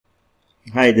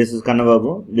Hi, this is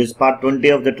Kannababu. This is part 20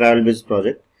 of the travel bus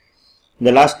project. In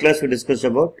the last class we discussed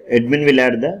about admin will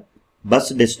add the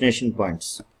bus destination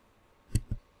points.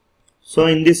 So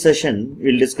in this session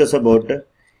we will discuss about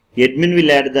admin will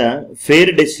add the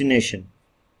fare destination.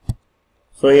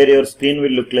 So here your screen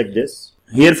will look like this.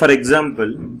 Here for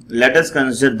example, let us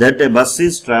consider that a bus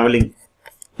is traveling.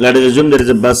 Let us assume there is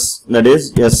a bus, that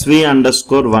is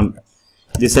SV_1.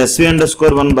 This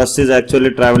SV_1 bus is actually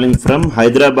traveling from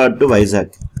Hyderabad to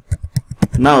Vizag.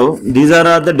 Now these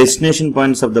are the destination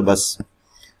points of the bus.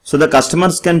 So the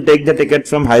customers can take the ticket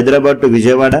from Hyderabad to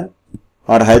Vijayawada,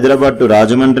 or Hyderabad to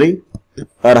Rajahmundry,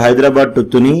 or Hyderabad to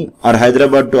Tuni, or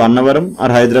Hyderabad to Annavaram, or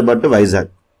Hyderabad to Vizag.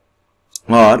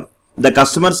 Or the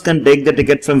customers can take the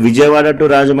ticket from Vijayawada to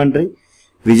Rajahmundry,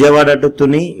 Vijayawada to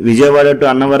Tuni, Vijayawada to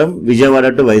Annavaram,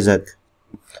 Vijayawada to Vizag.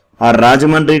 Or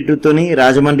Rajahmundry to Tuni,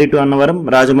 Rajahmundry to Annavaram,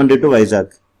 Rajahmundry to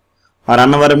Vizag. Or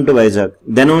Annavaram to Vizag.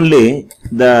 Then only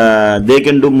they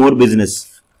can do more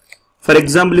business. For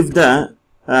example, if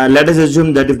let us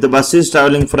assume that if the bus is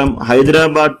traveling from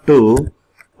Hyderabad to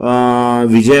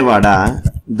Vijayawada,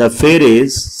 the fare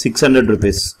is 600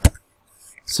 rupees.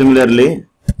 Similarly,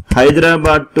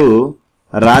 Hyderabad to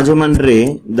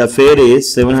Rajahmundry, the fare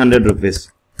is 700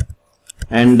 rupees.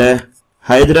 And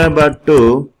Hyderabad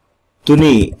to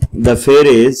Tuni, the fare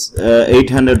is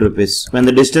 800 rupees. When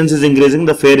the distance is increasing,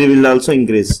 the fare will also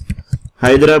increase.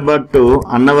 Hyderabad to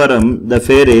Annavaram, the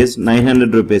fare is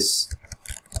 900 rupees.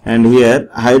 And here,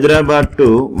 Hyderabad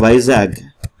to Vizag,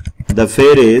 the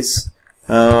fare is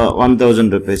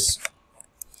 1000 rupees.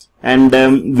 And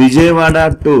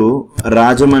Vijayawada to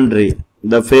Rajahmundry,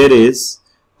 the fare is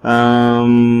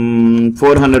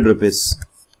 400 rupees.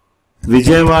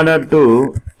 Vijayawada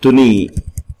to Tuni,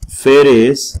 fare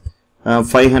is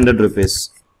 500 rupees.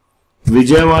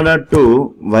 Vijayawada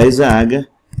to Vizag,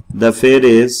 the fare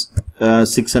is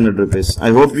 600 rupees. I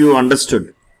hope you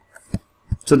understood.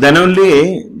 So then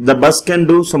only the bus can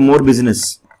do some more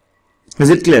business. Is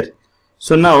it clear?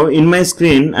 So now in my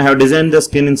screen, I have designed the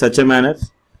screen in such a manner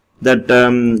that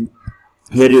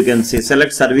here you can see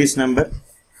select service number,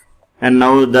 and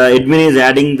now the admin is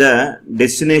adding the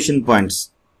destination points.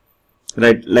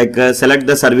 Right, like select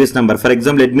the service number. For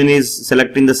example, admin is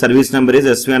selecting the service number is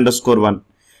SV_1.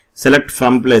 Select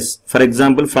from place. For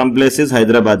example, from place is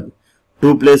Hyderabad.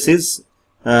 To place is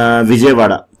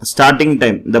Vijayawada. Starting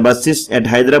time. The bus is at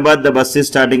Hyderabad. The bus is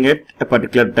starting at a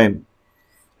particular time.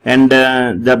 And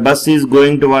the bus is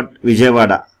going to what?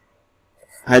 Vijayawada.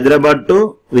 Hyderabad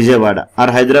to Vijayawada. Or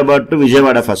Hyderabad to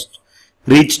Vijayawada first.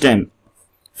 Reach time.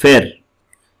 Fare.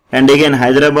 And again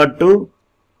Hyderabad to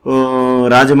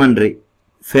Rajahmundry,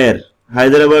 fare.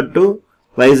 Hyderabad to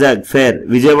Vizag, fare.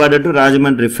 Vijayawada to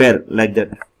Rajahmundry, fare. Like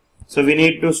that. So we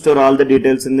need to store all the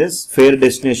details in this fare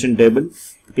destination table.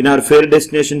 In our fare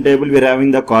destination table, we are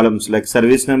having the columns like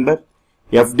service number,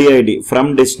 FDID,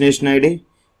 from destination ID,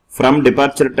 from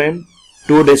departure time,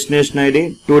 to destination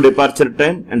ID, to departure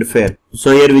time, and fare.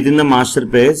 So here within the master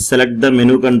page, select the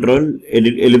menu control,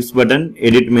 edit ellipse button,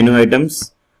 edit menu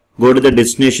items. Go to the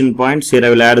destination points. Here I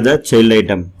will add the child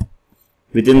item.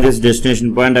 Within this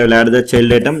destination point, I will add the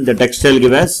child item. The text I will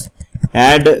give as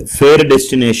add fare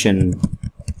destination.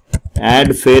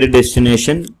 Add fare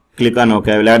destination. Click on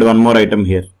OK. I will add one more item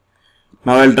here.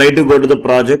 Now I will try to go to the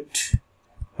project.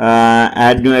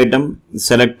 Add new item.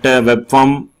 Select web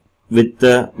form with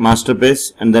the master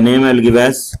page, and the name I will give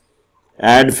as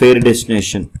add fare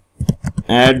destination.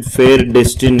 Add fare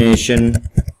destination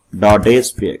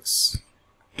 .aspx.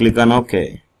 Click on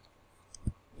OK.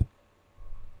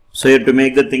 So here to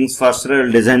make the things faster, I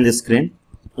will design this screen.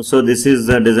 So this is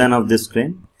the design of this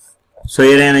screen. So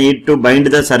here I need to bind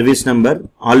the service number.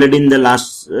 Already in the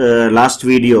last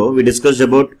video, we discussed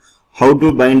about how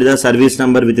to bind the service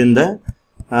number within the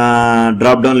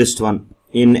drop down list 1.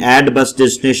 In add bus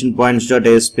destination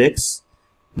points.aspx,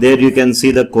 there you can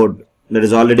see the code that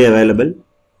is already available.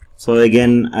 So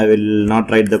again, I will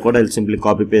not write the code. I will simply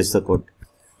copy paste the code.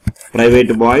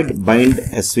 Private void bind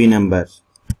SV number.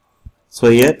 So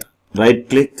here right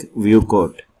click view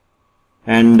code,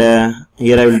 and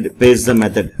here I will paste the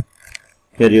method.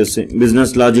 Here you see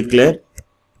business logic layer,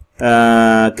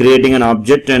 creating an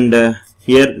object, and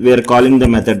here we are calling the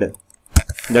method,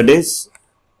 that is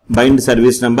bind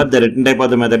service number. The written type of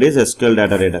the method is SQL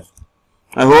data reader.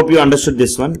 I hope you understood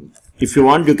this one. If you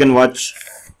want, you can watch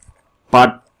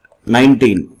part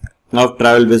 19 of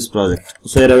travel bus project.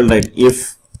 So here I will write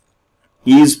if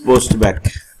is post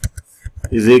back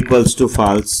is equals to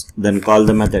false, then call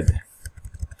the method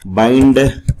bind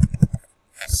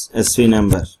SV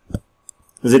number.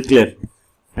 Is it clear?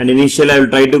 And initially I will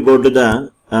try to go to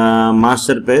the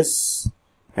master page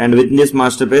and within this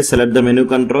master page select the menu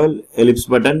control, ellipse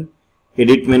button,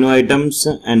 edit menu items,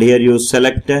 and here you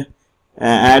select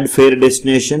add fare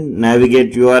destination,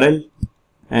 navigate URL,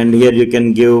 and here you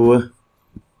can give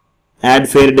add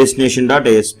fare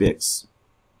destination.aspx.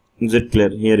 Is it clear?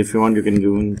 Here if you want you can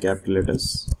give in capital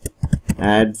letters,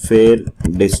 add fare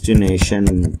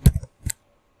destination,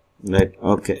 right?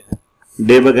 Okay,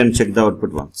 debug and check the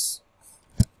output once.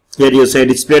 Here you say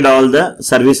displayed all the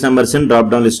service numbers in drop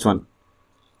down list 1.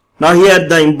 Now here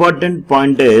the important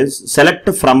point is select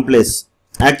from place.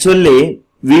 Actually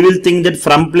we will think that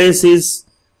from place is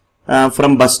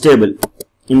from bus table.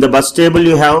 In the bus table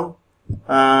you have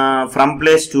from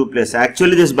place to place.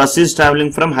 Actually this bus is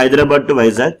traveling from Hyderabad to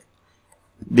Vizag.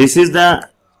 This is the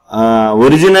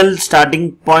original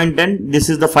starting point and this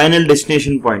is the final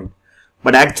destination point.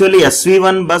 But actually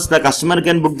SV1 bus, the customer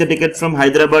can book the ticket from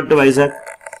Hyderabad to Vizag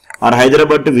or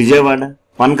Hyderabad to Vijayawada.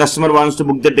 One customer wants to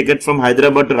book the ticket from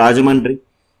Hyderabad to Rajahmundry.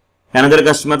 Another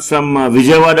customer from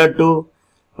Vijayawada to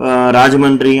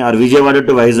Rajahmundry or Vijayawada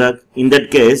to Vizag. In that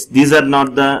case, these are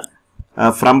not the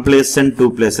from place and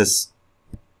to places.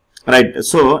 Right.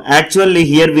 So actually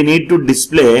here we need to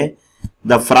display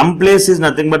the from place is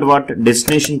nothing but what?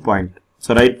 Destination point.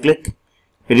 So right click,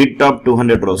 edit top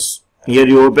 200 rows. Here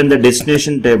you open the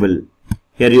destination table.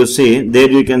 Here you see, there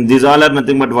you can, these all are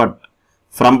nothing but what?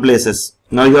 From places.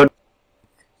 Now you have,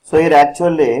 so here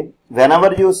actually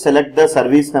whenever you select the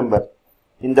service number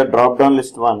in the drop down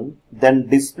list 1, then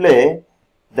display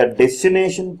the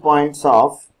destination points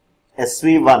of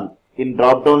SV1 in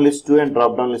drop down list 2 and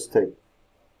drop down list 3.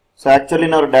 So actually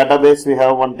in our database we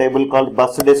have one table called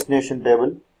bus destination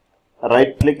table.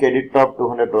 Right click, edit top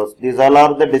 200 rows. These all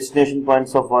are the destination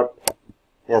points of what?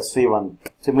 SV1.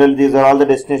 Similarly these are all the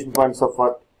destination points of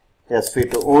what?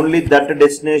 SV2. Only that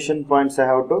destination points I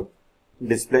have to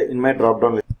display in my drop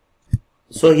down list.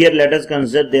 So here let us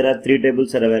consider there are 3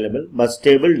 tables are available: bus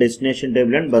table, destination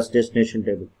table and bus destination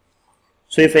table.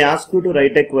 So if I ask you to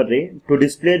write a query to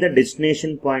display the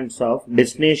destination points of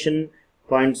SV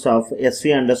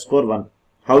underscore 1,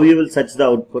 how you will search the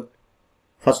output?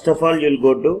 First of all, you will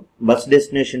go to bus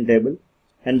destination table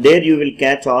and there you will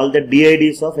catch all the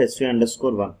DIDs of SV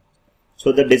underscore 1.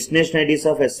 So the destination IDs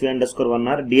of SV underscore 1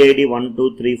 are DID 1,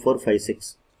 2, 3, 4, 5,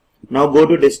 6. Now go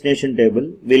to destination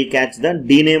table, we will catch the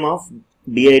D name of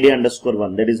DID underscore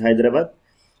 1, that is Hyderabad,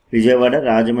 Vijayawada,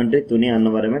 Rajahmundry, Tuni,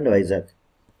 Annavaram and Vizag.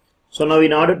 So now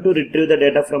in order to retrieve the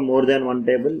data from more than one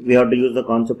table, we have to use the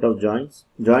concept of joins.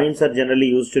 Joins are generally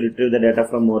used to retrieve the data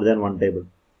from more than one table.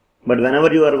 But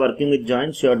whenever you are working with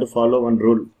joins, you have to follow one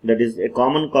rule. That is a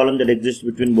common column that exists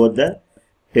between both the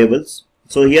tables.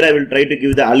 So here I will try to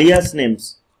give the alias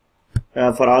names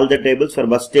for all the tables, for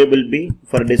bus table B,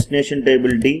 for destination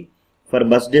table D, for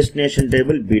bus destination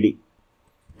table BD.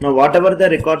 Now whatever the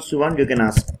records you want, you can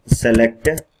ask. Select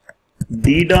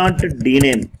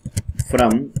d.dname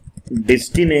from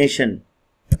destination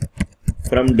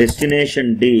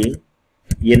D,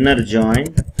 inner join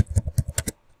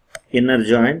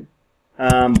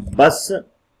bus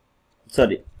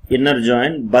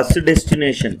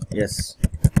destination, yes,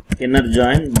 inner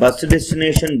join bus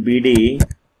destination BD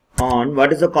on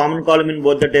what is the common column in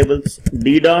both the tables?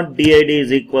 D.did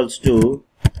is equals to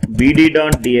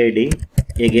BD.did,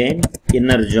 again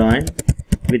inner join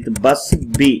with bus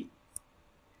B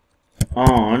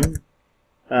on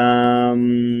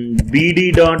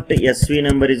BD.sv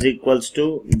number is equals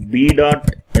to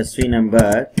B.sv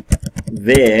number,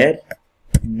 where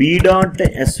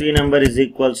B.sv number is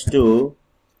equals to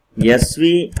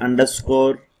SV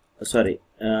underscore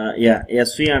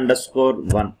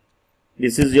 1.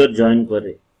 This is your join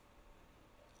query.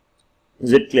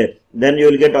 Is it clear? Then you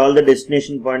will get all the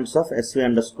destination points of SV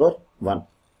underscore 1.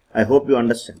 I hope you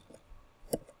understand.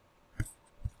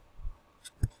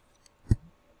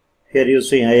 Here you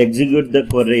see I execute the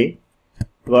query.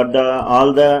 Got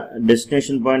all the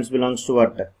destination points belongs to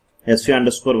what? SV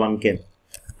underscore 1 came.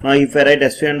 Now if I write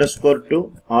SV underscore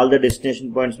 2, all the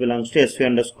destination points belongs to SV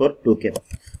underscore 2 came.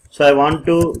 So I want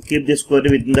to keep this query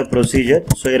within the procedure.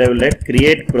 So here I will write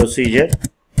create procedure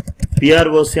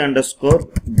PROC underscore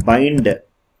bind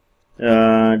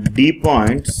D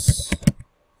points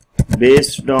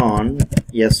based on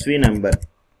SV number.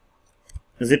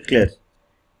 Is it clear?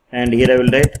 And here I will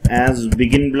write as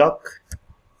begin block,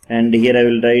 and here I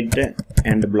will write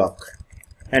end block,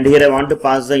 and here I want to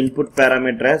pass the input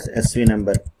parameter as SV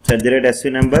number. So at the rate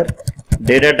SV number,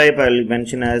 data type I will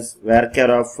mention as varchar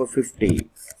of 50,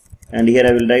 and here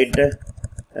I will write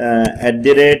at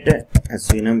the rate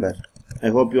SV number. I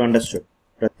hope you understood.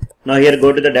 Now here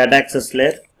go to the data access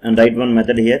layer and write one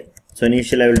method here. So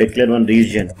initially I will declare one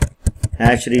region.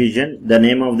 hash region. The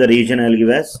name of the region I will give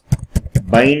as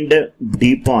bind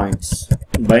D points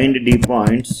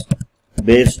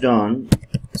based on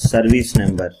service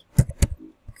number.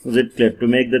 Is it clear? To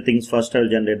make the things first, I will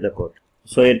generate the code.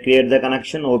 So here create the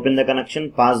connection, open the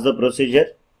connection, pass the procedure,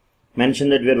 mention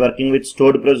that we are working with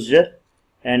stored procedure,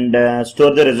 and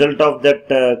store the result of that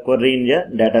query in the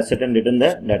dataset and return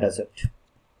the dataset.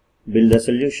 Build the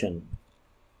solution.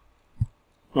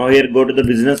 Now here go to the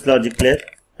business logic layer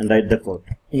and write the code.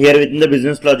 Here within the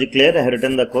business logic layer I have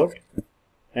written the code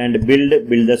and build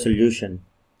the solution.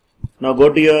 Now go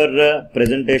to your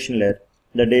presentation layer,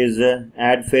 that is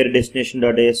add fare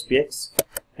destination.aspx,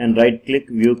 and right click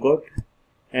view code,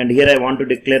 and here I want to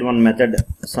declare one method,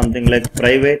 something like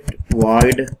private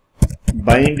void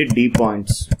bind D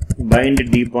points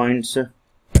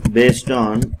based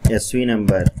on SV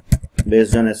number,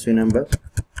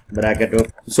 bracket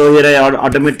open. So here I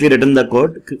automatically written the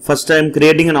code. First I am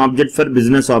creating an object for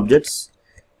business objects,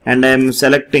 and I am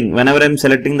selecting, whenever I am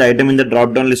selecting the item in the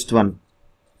drop down list 1,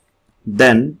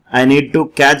 then I need to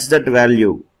catch that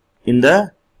value in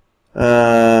the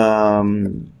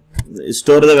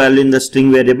store the value in the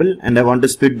string variable, and I want to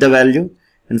split the value,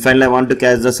 and finally I want to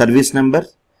catch the service number.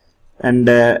 And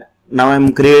now I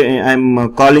am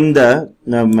calling the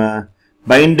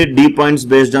bind D points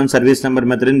based on service number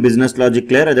method in business logic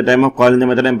layer. At the time of calling the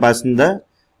method I am passing the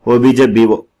obj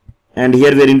bo, and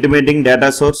here we are intimating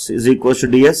data source is equals to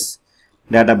ds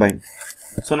data bind.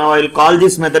 So now I will call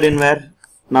this method in where.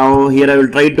 Now here I will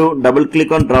try to double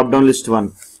click on drop down list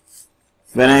 1.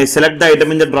 When I select the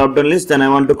item in the drop down list, then I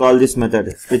want to call this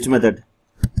method. Which method?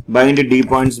 Bind D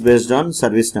points based on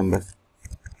service number.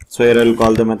 So here I will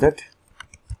call the method.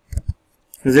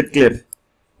 Is it clear?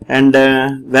 And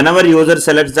whenever user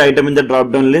selects the item in the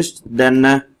drop down list, then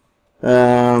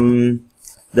the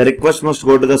request must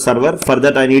go to the server. For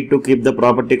that I need to keep the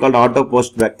property called auto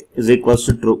post back is equals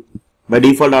to true. By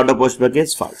default auto post back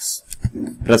is false.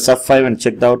 Press F5 and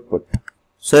check the output.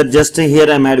 So just here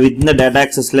I am within the data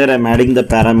access layer I am adding the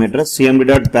parameters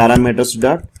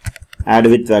cmd.parameters.add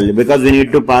with value, because we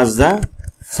need to pass the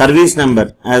service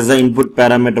number as the input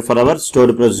parameter for our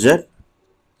stored procedure.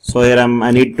 So here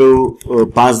I need to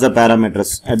pass the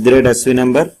parameters @sv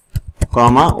number,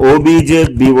 comma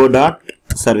obj bo dot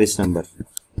service number.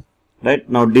 Right,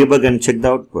 now debug and check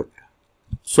the output.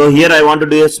 So here I want to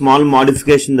do a small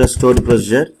modification in the stored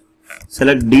procedure.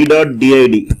 Select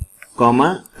d.did,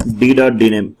 comma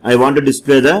d.dname. I want to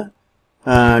display the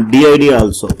did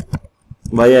also.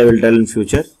 Why I will tell in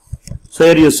future. So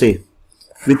here you see,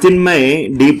 within my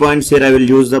D points here I will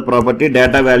use the property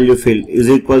data value field is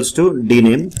equals to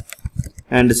dname,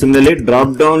 and similarly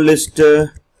drop down list 3.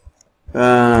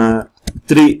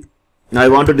 I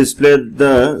want to display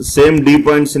the same D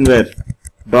points in where?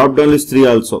 Drop down list 3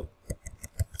 also.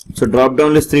 So drop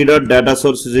down list 3 dot data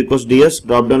source is equals ds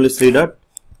drop down list 3 dot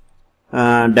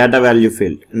data value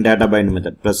field and data bind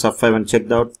method. Press F5 and check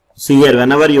the out. See here,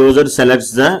 whenever user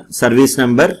selects the service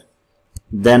number,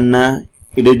 then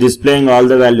it is displaying all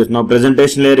the values. Now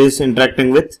presentation layer is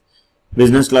interacting with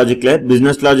business logic layer.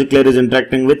 Business logic layer is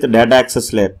interacting with the data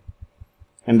access layer,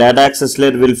 and data access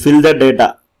layer will fill the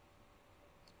data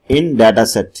in data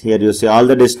set. Here you see all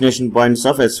the destination points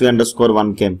of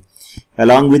SV_1 came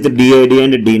along with DID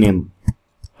and DName,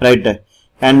 right?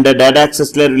 And the data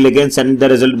access layer will again send the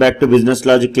result back to business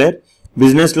logic layer.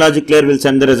 Business logic layer will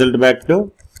send the result back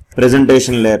to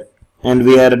presentation layer, and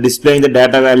we are displaying the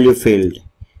data value field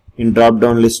in drop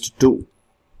down list 2.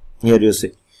 Here you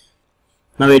see.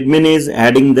 Now admin is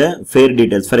adding the fare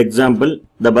details. For example,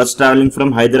 the bus traveling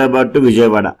from Hyderabad to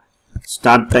Vijayawada.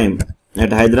 Start time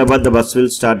at Hyderabad, the bus will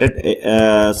start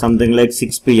at something like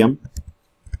 6 p.m.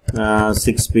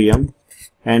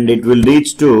 And it will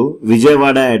reach to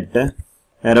Vijayawada at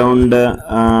around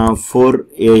 4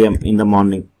 a.m. in the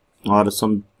morning, or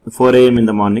some 4 a.m. in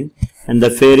the morning, and the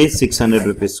fare is 600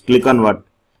 rupees. Click on what?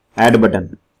 Add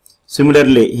button.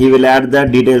 Similarly, he will add the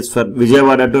details for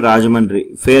Vijayawada to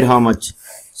Rajahmundry. Fare how much?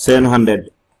 700.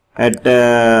 At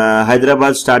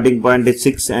Hyderabad starting point is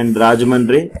 6 and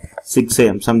Rajahmundry 6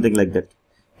 a.m. something like that.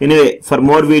 Anyway, for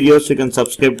more videos you can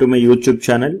subscribe to my YouTube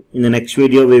channel. In the next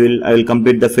video I will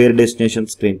complete the fare destination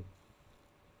screen.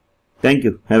 Thank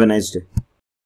you. Have a nice day.